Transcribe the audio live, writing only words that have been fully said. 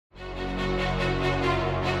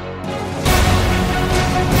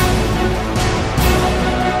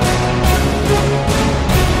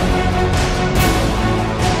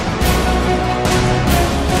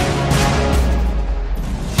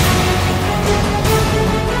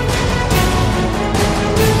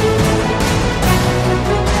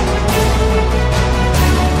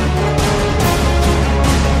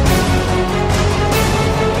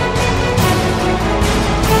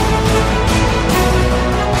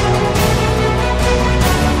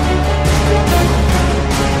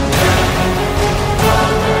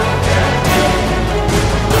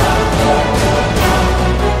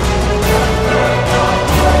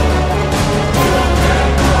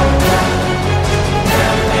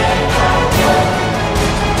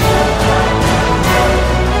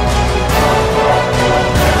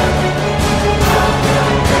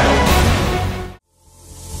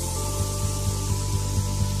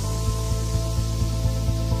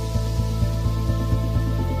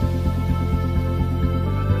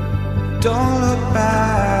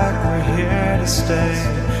to stay,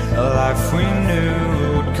 a life we knew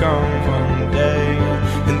would come one day.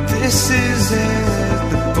 And this is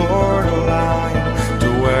it, the borderline to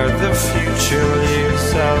where the future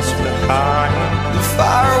leaves us behind. The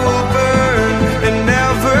fire will burn and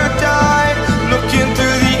never die, looking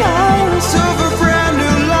through the eyes of a brand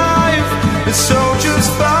new life. And so just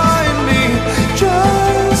find me,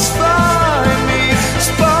 just find me.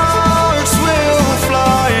 Sparks will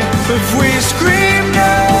fly if we scream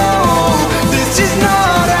no. This is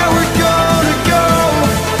not how we're gonna go.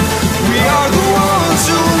 We are the ones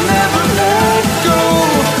who'll never let go.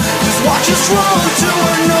 Just watch us run to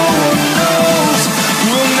where no one knows.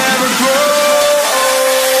 We'll never grow.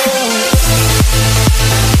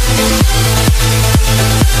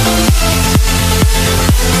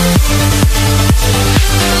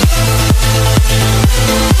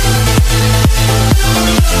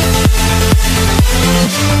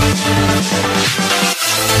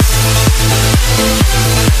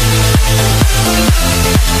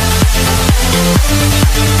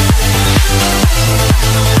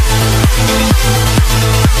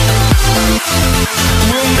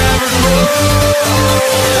 We'll never grow.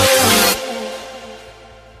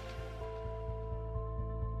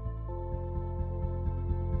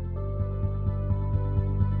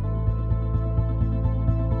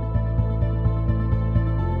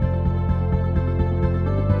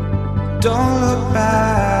 Don't look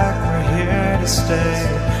back, we're here to stay,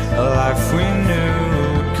 a life we knew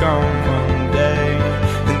would come one day.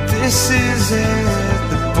 And this is it,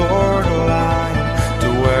 the borderline to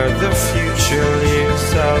where the future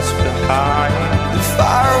leaves us behind. The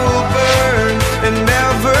fire will burn and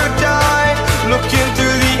never die, looking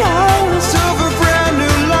through the eyes of a brand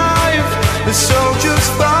new life. And so just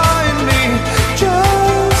find me,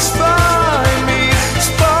 just find me.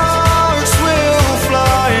 Sparks will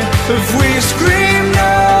fly if we scream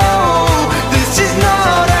no. This is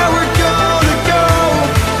not how we're gonna go.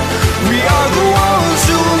 We are the ones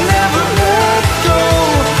who'll never let go.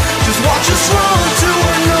 Just watch us run to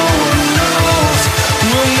where no one knows.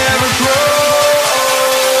 We'll never grow.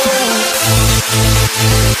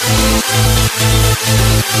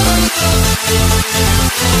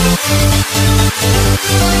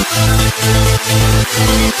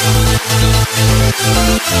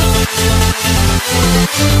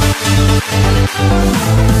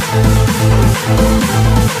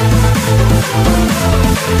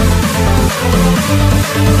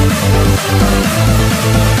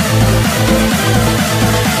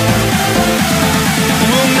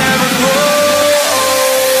 We'll never grow.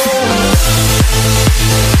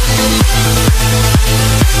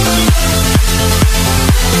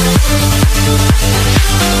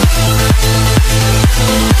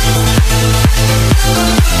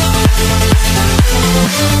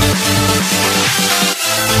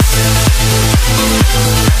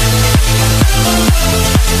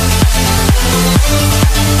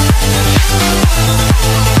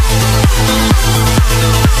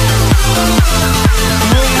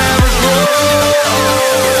 We'll never grow.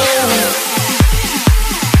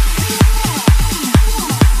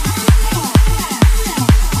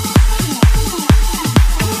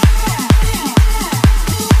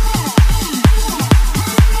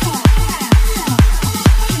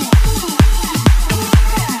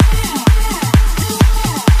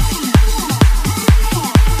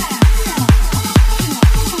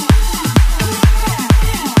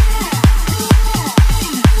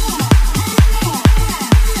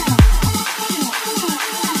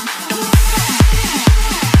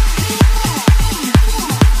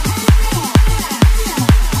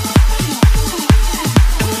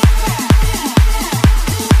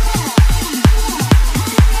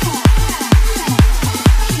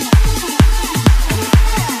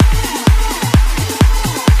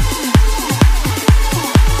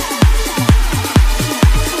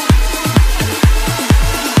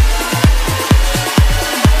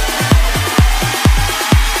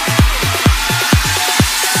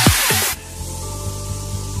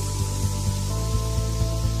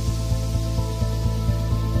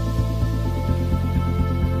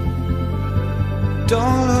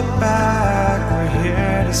 Don't look back, we're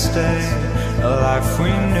here to stay, a life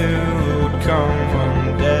we knew would come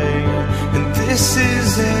one day. And this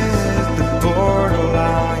is it, the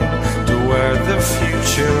borderline to where the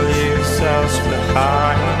future leaves us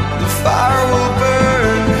behind. The fire will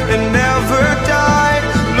burn and never die,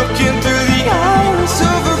 looking through the eyes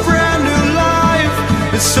of a brand new life.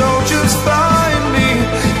 And so just find me,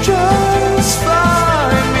 just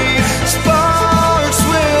find me. Sparks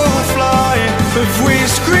will fly if we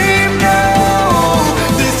scream no.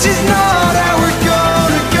 This is not how we're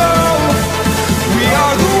gonna go. We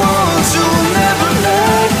are the ones who'll never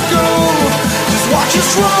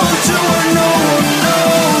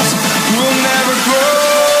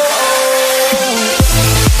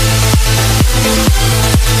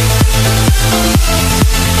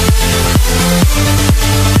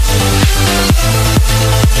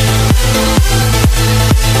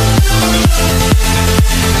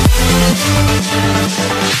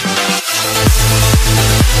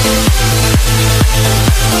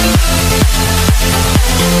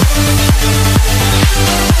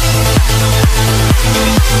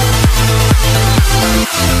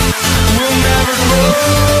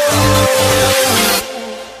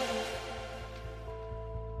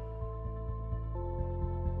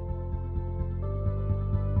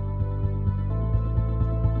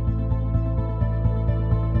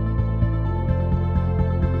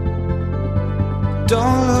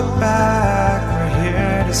look back, we're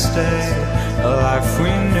here to stay. A life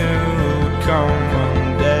we knew would come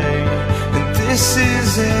one day. And this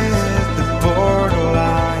is it, the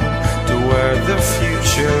borderline to where the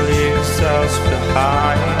future leaves us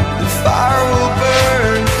behind. The fire will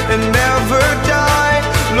burn and never die,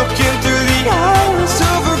 looking through the eyes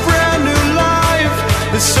of a brand new life.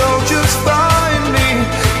 And so just find me,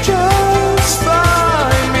 just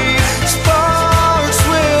find me. Sparks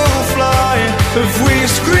will fly if we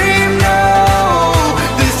scream no.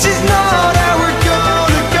 This is not how we're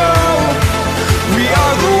gonna go. We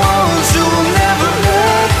are the ones who will never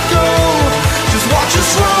let go. Just watch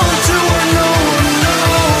us run to where no one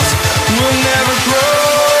knows. We'll never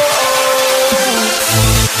grow.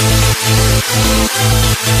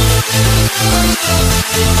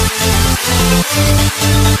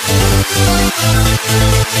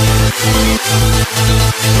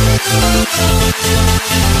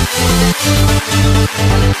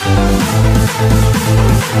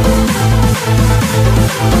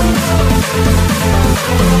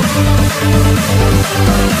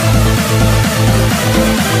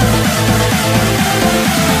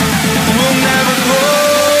 We'll never grow.